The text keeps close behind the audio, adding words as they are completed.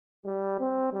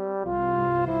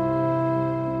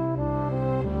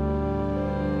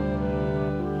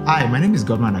Hi, my name is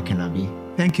Godman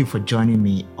Akinlabi. Thank you for joining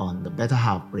me on the Better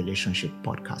Half Relationship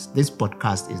Podcast. This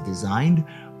podcast is designed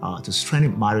to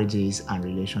strengthen marriages and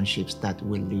relationships that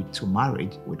will lead to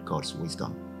marriage with God's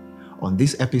wisdom. On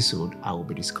this episode, I will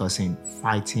be discussing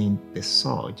fighting the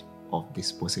surge of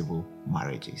disposable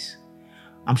marriages.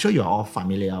 I'm sure you're all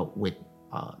familiar with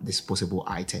disposable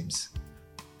items: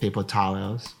 paper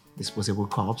towels, disposable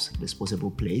cups, disposable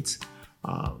plates.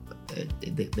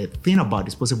 The thing about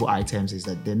disposable items is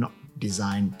that they're not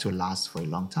designed to last for a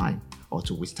long time or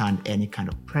to withstand any kind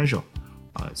of pressure.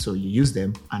 So you use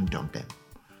them and dump them.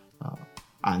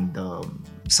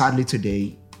 Sadly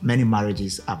today, many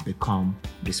marriages have become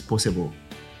disposable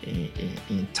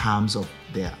in terms of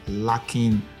their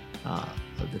lacking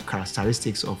the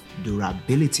characteristics of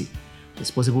durability.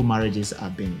 Disposable marriages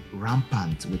have been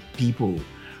rampant, with people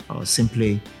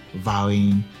simply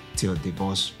vowing till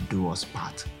divorce do us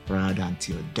part rather than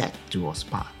till death do us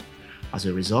part. As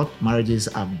a result, marriages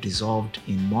have dissolved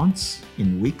in months,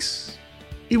 in weeks,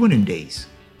 even in days.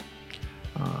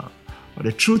 But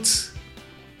the truth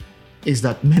is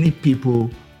that many people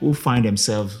who find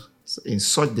themselves in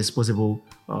such disposable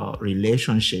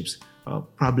relationships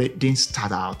probably didn't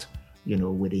start out,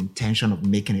 with the intention of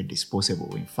making it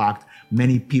disposable. In fact,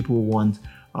 many people want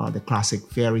the classic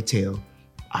fairy tale,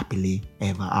 happily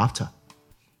ever after.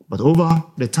 But over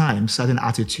the time, certain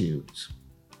attitudes,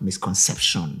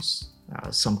 misconceptions,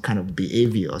 some kind of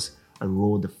behaviors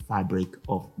erode the fabric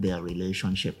of their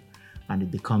relationship, and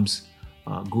it becomes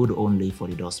good only for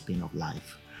the dustbin of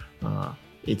life.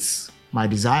 It's my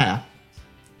desire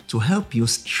to help you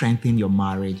strengthen your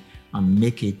marriage and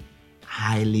make it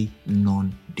highly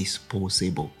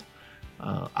non-disposable.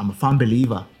 I'm a firm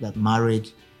believer that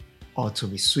marriage ought to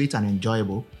be sweet and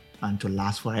enjoyable and to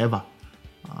last forever.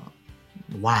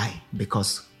 Why?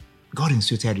 Because God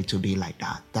instituted it to be like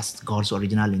that. That's God's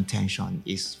original intention,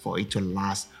 is for it to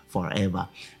last forever.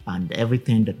 And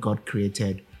everything that God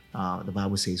created, the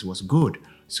Bible says, was good.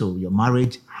 So your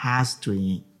marriage has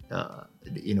to,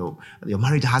 your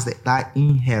marriage has that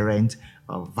inherent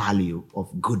value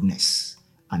of goodness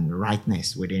and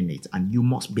rightness within it. And you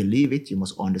must believe it, you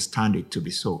must understand it to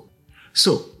be so.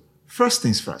 So, first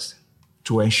things first,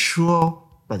 to ensure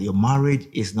that your marriage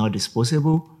is not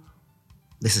disposable,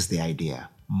 this is the idea: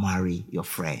 marry your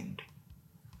friend.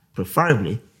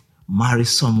 Preferably, marry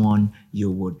someone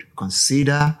you would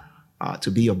consider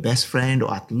to be your best friend,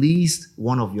 or at least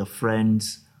one of your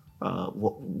friends,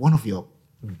 one of your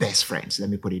best friends,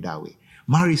 let me put it that way.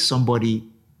 Marry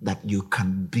somebody that you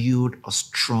can build a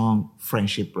strong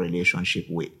friendship relationship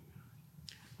with.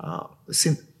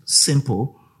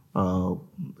 Simple,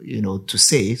 to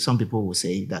say. Some people will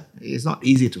say that it's not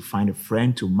easy to find a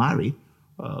friend to marry.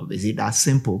 Is it that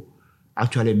simple?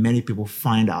 Actually, many people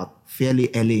find out fairly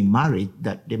early in marriage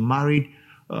that they married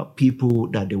people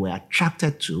that they were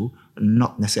attracted to,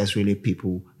 not necessarily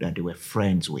people that they were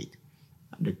friends with.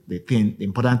 The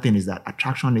important thing is that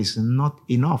attraction is not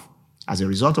enough. As a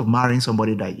result of marrying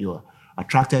somebody that you're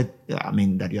attracted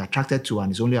to,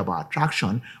 and it's only about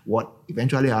attraction, what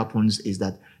eventually happens is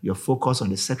that you're focused on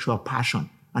the sexual passion,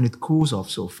 and it cools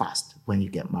off so fast when you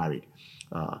get married.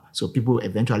 So people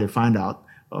eventually find out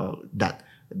that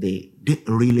they didn't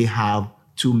really have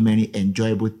too many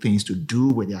enjoyable things to do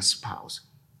with their spouse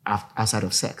outside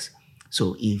of sex.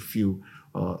 So if you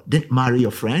didn't marry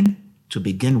your friend to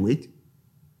begin with,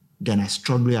 then I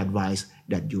strongly advise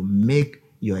that you make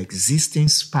your existing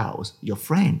spouse your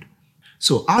friend.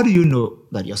 So how do you know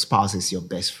that your spouse is your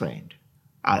best friend?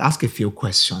 I'll ask a few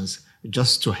questions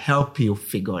just to help you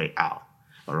figure it out.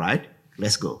 All right,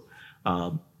 let's go.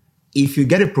 If you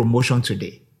get a promotion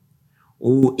today,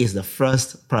 who is the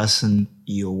first person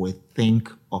you would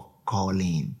think of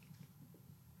calling?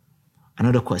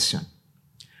 Another question.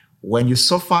 When you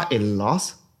suffer a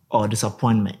loss or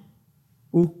disappointment,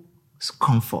 whose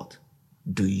comfort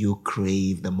do you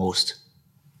crave the most?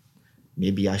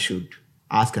 Maybe I should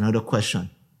ask another question,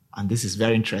 and this is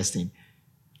very interesting.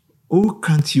 Who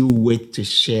can't you wait to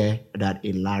share that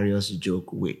hilarious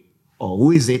joke with? Or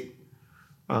who is it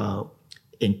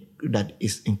that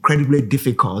is incredibly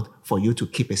difficult for you to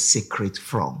keep a secret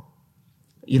from?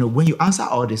 When you answer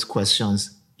all these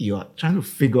questions, you're trying to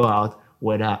figure out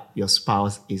whether your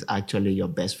spouse is actually your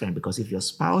best friend. Because if your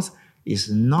spouse is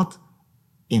not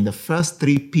in the first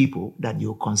three people that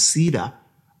you consider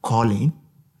calling,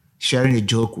 sharing a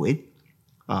joke with,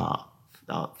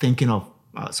 thinking of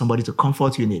somebody to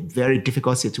comfort you in a very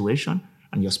difficult situation,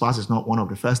 and your spouse is not one of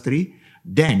the first three,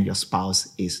 then your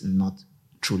spouse is not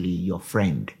truly your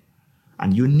friend.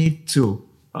 And you need to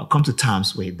come to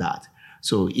terms with that.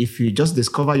 So if you just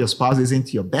discover your spouse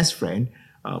isn't your best friend,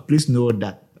 please know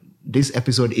that this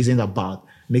episode isn't about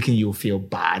making you feel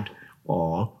bad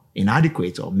or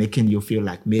inadequate or making you feel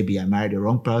like maybe I married the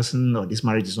wrong person or this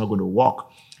marriage is not going to work.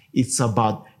 It's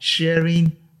about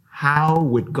sharing how,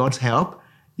 with God's help,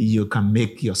 you can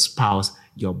make your spouse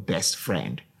your best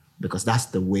friend, because that's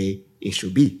the way it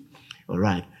should be. All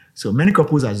right. So many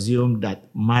couples assume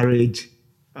that marriage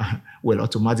will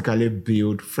automatically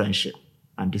build friendship,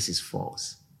 and this is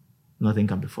false. Nothing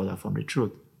can be further from the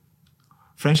truth.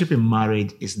 Friendship in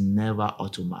marriage is never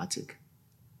automatic.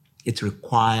 It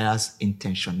requires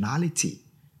intentionality.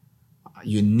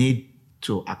 You need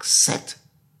to accept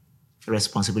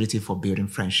responsibility for building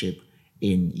friendship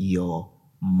in your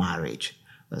marriage.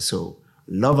 So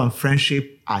love and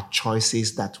friendship are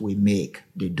choices that we make.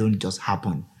 They don't just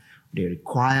happen. They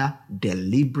require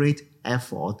deliberate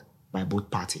effort by both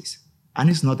parties. And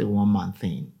it's not a one-man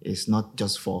thing. It's not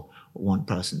just for one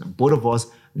person. Both of us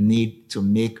need to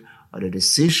make the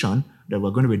decision that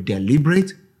we're going to be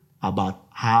deliberate about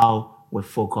how we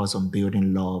focus on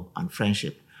building love and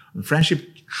friendship. And friendship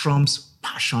trumps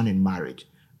passion in marriage.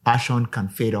 Passion can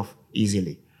fade off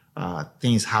easily.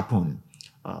 Things happen.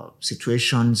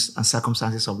 Situations and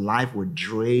circumstances of life will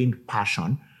drain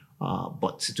passion,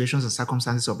 but situations and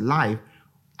circumstances of life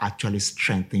actually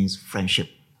strengthens friendship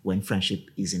when friendship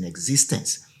is in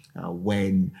existence.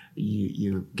 When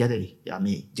you get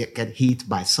hit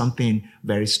by something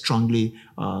very strongly,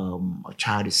 a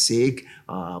child is sick,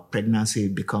 pregnancy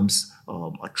becomes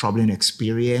a troubling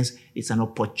experience. It's an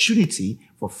opportunity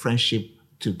for friendship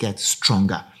to get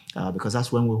stronger, because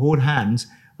that's when we hold hands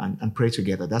and pray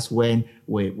together. That's when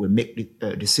we make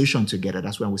the decision together.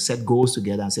 That's when we set goals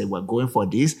together and say, we're going for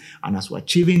this. And as we're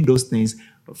achieving those things,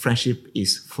 friendship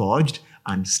is forged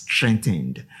and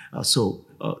strengthened. So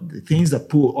the things that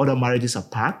pull other marriages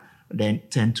apart then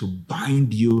tend to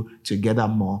bind you together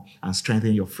more and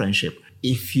strengthen your friendship.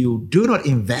 If you do not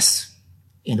invest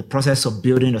in the process of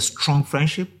building a strong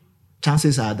friendship,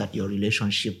 chances are that your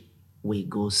relationship will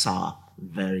go sour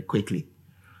very quickly.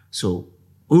 So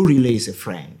who really is a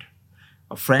friend?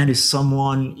 A friend is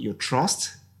someone you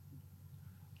trust,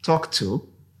 talk to,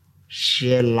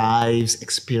 share lives,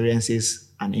 experiences,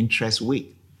 and interests with,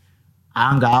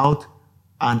 hang out,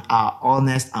 and are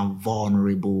honest and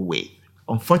vulnerable with.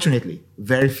 Unfortunately,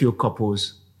 very few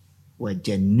couples were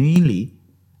genuinely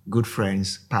good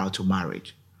friends prior to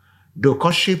marriage. Though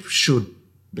courtship should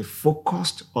be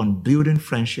focused on building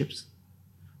friendships,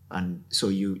 and so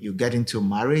you get into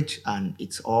marriage and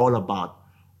it's all about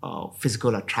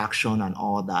physical attraction and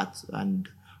all that, and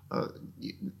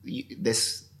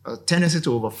there's a tendency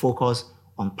to over-focus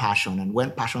on passion. And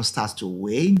when passion starts to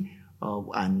wane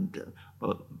and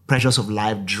pressures of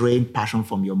life drain passion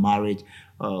from your marriage,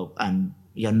 and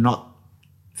you're not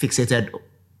fixated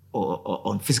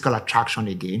on physical attraction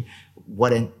again, what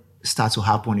then starts to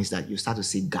happen is that you start to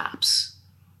see gaps.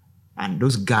 And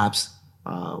those gaps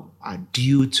are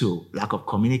due to lack of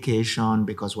communication,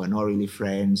 because we're not really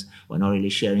friends, we're not really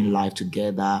sharing life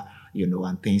together,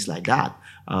 and things like that.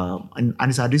 And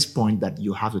it's at this point that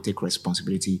you have to take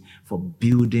responsibility for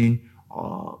building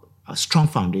a strong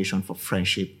foundation for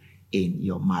friendship in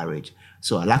your marriage.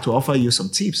 So I'd like to offer you some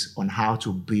tips on how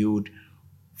to build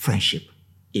friendship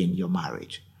in your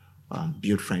marriage.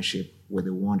 Build friendship with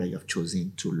the one that you have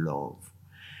chosen to love.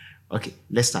 Okay,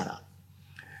 let's start out.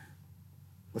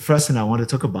 The first thing I want to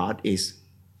talk about is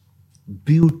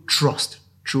build trust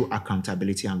through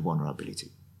accountability and vulnerability.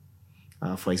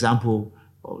 For example,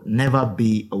 never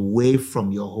be away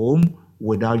from your home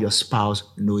without your spouse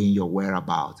knowing your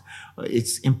whereabouts.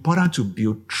 It's important to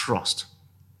build trust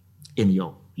in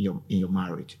your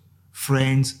marriage.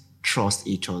 Friends trust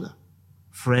each other.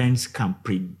 Friends can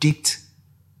predict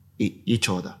each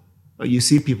other. You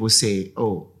see people say,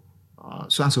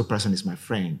 so-and-so person is my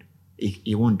friend.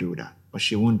 He won't do that, or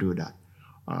she won't do that.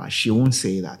 She won't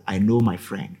say that. I know my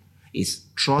friend. It's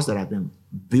trust that has been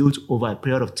built over a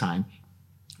period of time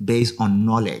based on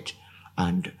knowledge.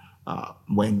 And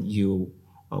when you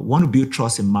want to build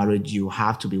trust in marriage, you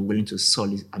have to be willing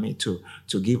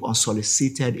to give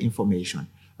unsolicited information.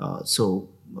 So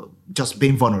just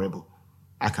being vulnerable.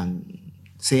 I can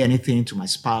say anything to my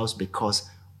spouse because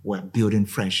we're building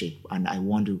friendship and I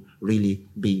want to really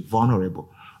be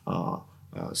vulnerable.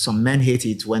 Some men hate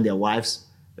it when their wives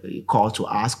call to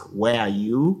ask, where are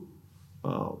you?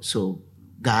 So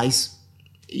guys,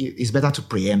 it's better to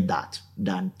preempt that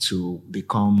than to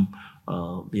become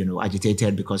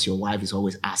agitated because your wife is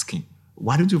always asking.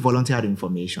 Why don't you volunteer the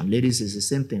information? Ladies, it's the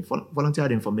same thing. Volunteer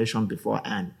the information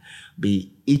beforehand.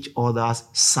 Be each other's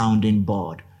sounding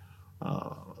board.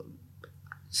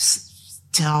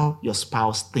 Tell your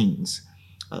spouse things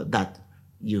that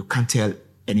you can't tell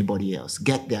anybody else.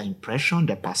 Get their impression,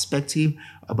 their perspective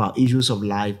about issues of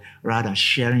life rather than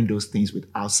sharing those things with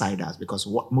outsiders. Because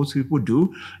what most people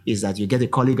do is that you get a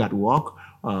colleague at work,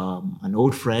 an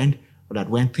old friend, that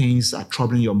when things are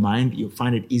troubling your mind, you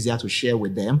find it easier to share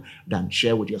with them than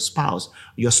share with your spouse.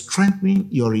 You're strengthening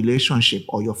your relationship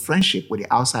or your friendship with the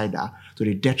outsider to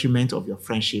the detriment of your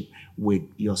friendship with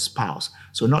your spouse.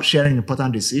 So not sharing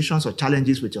important decisions or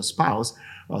challenges with your spouse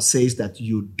says that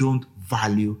you don't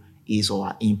value his or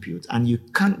her input. And you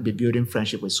can't be building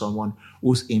friendship with someone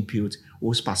whose input,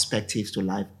 whose perspectives to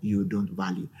life you don't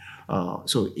value.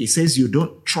 So it says you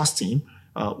don't trust him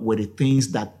with the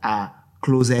things that are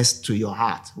closest to your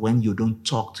heart when you don't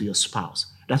talk to your spouse.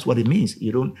 That's what it means.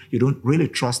 You don't really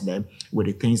trust them with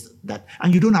the things that,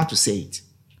 and you don't have to say it.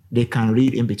 They can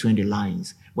read in between the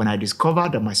lines. When I discover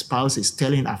that my spouse is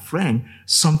telling a friend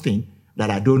something that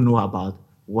I don't know about,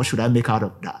 what should I make out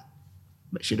of that?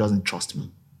 But she doesn't trust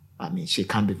me. I mean, she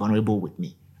can't be vulnerable with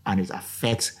me, and it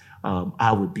affects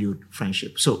how we build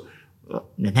friendship. So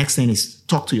the next thing is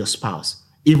talk to your spouse,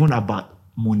 even about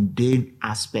mundane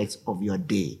aspects of your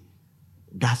day.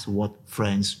 That's what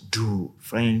friends do.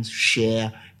 Friends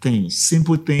share things,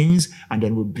 simple things, and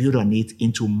then we build on it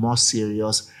into more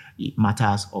serious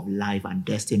matters of life and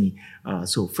destiny.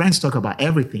 So friends talk about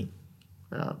everything.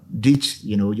 Ditch,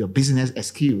 your business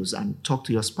excuse and talk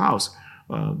to your spouse.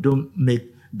 Don't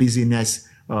make busyness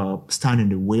stand in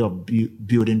the way of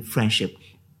building friendship.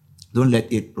 Don't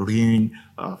let it ruin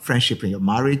friendship in your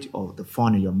marriage or the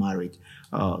fun in your marriage.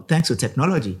 Thanks to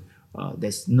technology,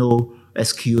 there's no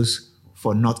excuse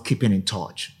for not keeping in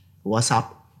touch. WhatsApp,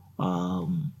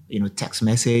 text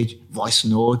message, voice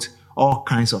note, all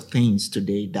kinds of things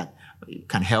today that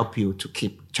can help you to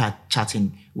keep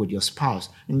chatting with your spouse.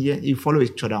 And you follow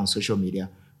each other on social media,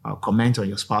 comment on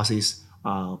your spouse's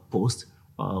post.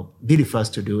 Be the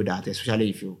first to do that, especially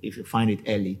if you find it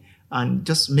early. And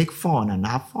just make fun and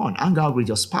have fun. Hang out with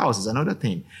your spouse is another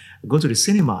thing. Go to the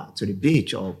cinema, to the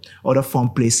beach, or other fun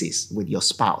places with your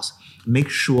spouse. Make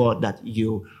sure that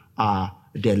you are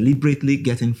deliberately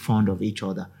getting fond of each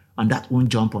other. And that won't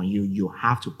jump on you. You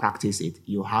have to practice it.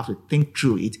 You have to think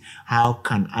through it. How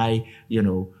can I,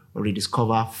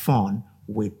 rediscover fun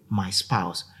with my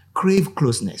spouse? Crave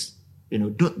closeness.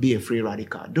 Don't be a free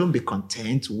radical. Don't be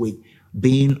content with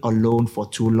being alone for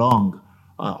too long.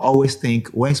 Always think,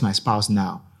 where's my spouse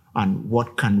now? And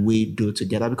what can we do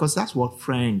together? Because that's what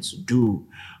friends do.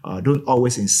 Don't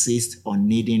always insist on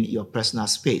needing your personal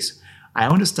space. I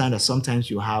understand that sometimes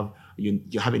you have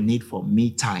a need for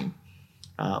me time,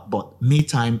 but me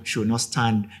time should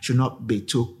not be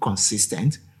too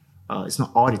consistent. It's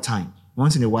not all the time.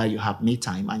 Once in a while you have me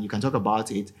time, and you can talk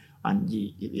about it, and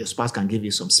your spouse can give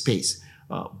you some space.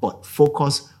 But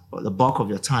focus the bulk of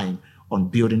your time on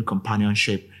building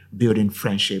companionship, building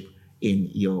friendship in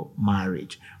your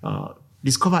marriage.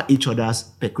 Discover each other's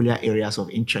peculiar areas of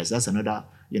interest. That's another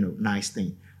nice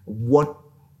thing. What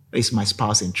is my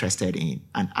spouse interested in,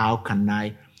 and how can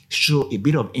I show a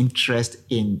bit of interest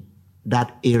in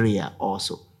that area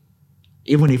also?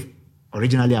 Even if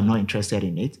originally I'm not interested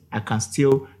in it, I can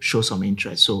still show some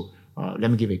interest. So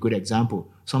let me give a good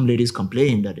example. Some ladies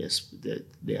complain that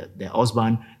their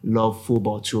husband loves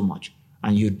football too much,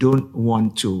 and you don't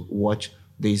want to watch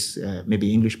this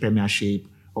maybe English Premiership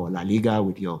or La Liga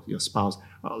with your spouse.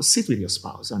 Sit with your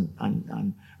spouse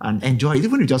and enjoy it,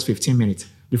 even if just 15 minutes.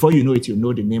 Before you know it, you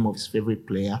know the name of his favorite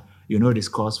player. You know the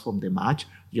scores from the match.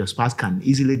 Your spouse can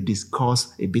easily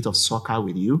discuss a bit of soccer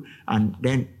with you, and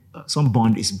then some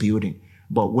bond is building.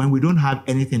 But when we don't have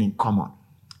anything in common,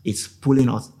 it's pulling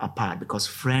us apart, because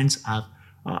friends have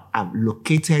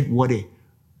located what they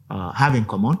have in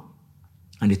common,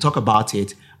 and they talk about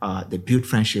it. They build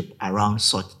friendship around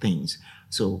such things.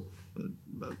 So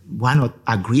why not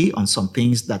agree on some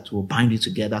things that will bind you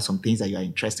together, some things that you are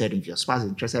interested in? If your spouse is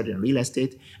interested in real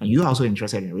estate and you're also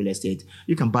interested in real estate,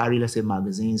 you can buy real estate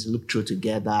magazines, look through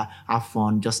together, have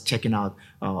fun, just checking out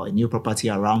a new property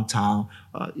around town.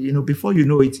 Before you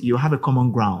know it, you have a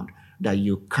common ground that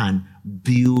you can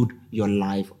build your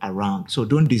life around. So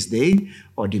don't disdain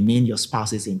or demean your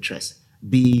spouse's interest.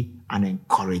 Be an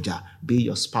encourager. Be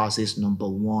your spouse's number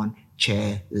one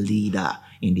cheerleader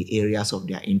in the areas of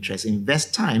their interest.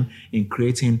 Invest time in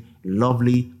creating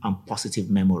lovely and positive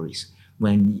memories.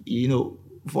 When,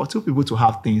 for two people to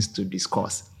have things to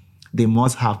discuss, they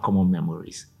must have common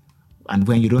memories. And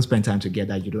when you don't spend time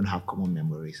together, you don't have common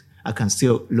memories. I can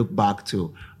still look back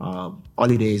to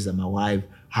holidays that my wife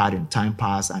had in time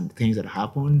past and things that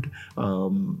happened,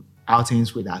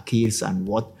 outings with our kids and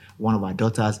what one of our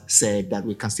daughters said that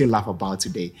we can still laugh about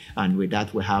today. And with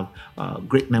that, we have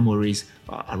great memories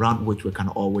around which we can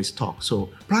always talk. So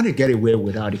plan to get away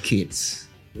without the kids,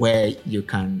 where you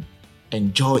can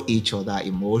enjoy each other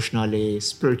emotionally,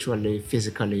 spiritually,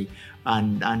 physically,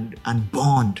 and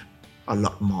bond a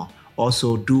lot more.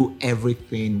 Also, do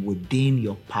everything within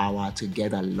your power to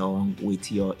get along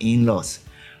with your in-laws.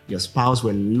 Your spouse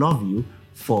will love you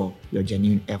for your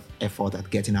genuine effort at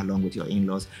getting along with your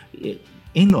in-laws.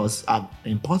 In-laws are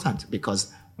important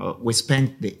because we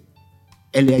spend the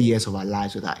earlier years of our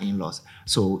lives with our in-laws.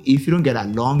 So if you don't get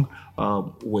along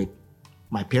with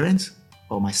my parents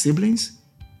or my siblings,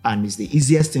 and it's the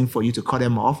easiest thing for you to cut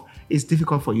them off, it's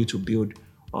difficult for you to build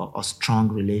a strong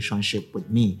relationship with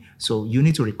me. So you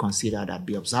need to reconsider that,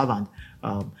 be observant,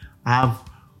 have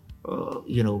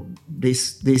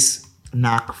this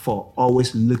knack for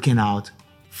always looking out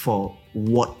for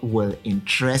what will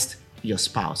interest your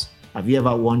spouse. Have you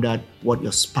ever wondered what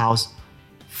your spouse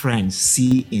friends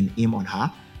see in him or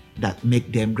her that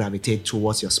make them gravitate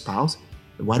towards your spouse?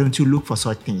 Why don't you look for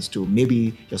such things too?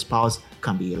 Maybe your spouse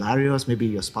can be hilarious. Maybe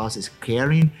your spouse is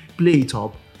caring. Play it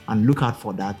up and look out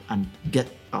for that and get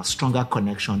a stronger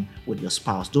connection with your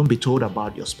spouse. Don't be told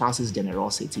about your spouse's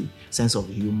generosity, sense of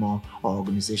humor, or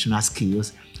organizational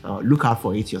skills. Look out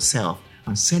for it yourself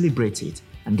and celebrate it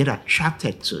and get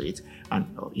attracted to it and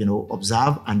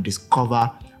observe and discover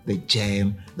the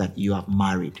gem that you have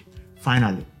married.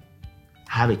 Finally,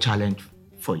 I have a challenge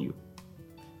for you.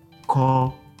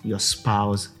 Call your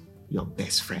spouse your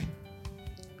best friend.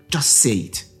 Just say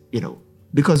it,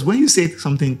 because when you say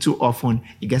something too often,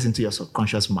 it gets into your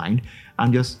subconscious mind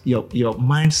and just your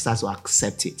mind starts to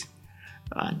accept it.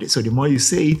 So the more you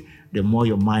say it, the more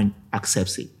your mind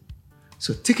accepts it.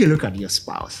 So take a look at your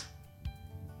spouse.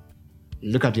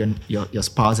 Look at your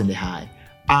spouse in the eye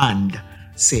and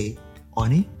say,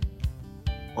 honey,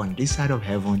 on this side of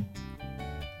heaven,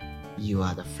 you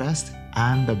are the first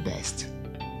and the best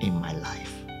in my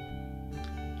life.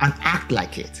 And act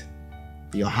like it.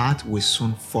 Your heart will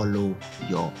soon follow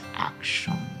your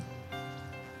action.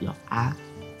 Your heart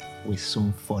will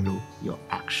soon follow your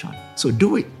action. So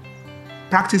do it.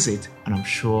 Practice it, and I'm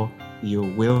sure you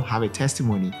will have a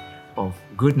testimony of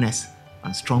goodness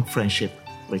and strong friendship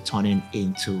returning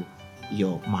into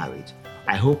your marriage.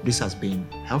 I hope this has been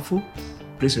helpful.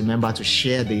 Please remember to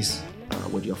share this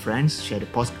with your friends, share the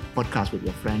podcast with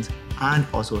your friends, and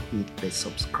also hit the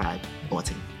subscribe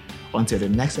button. Until the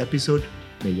next episode,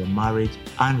 may your marriage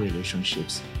and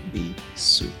relationships be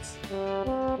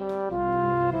sweet.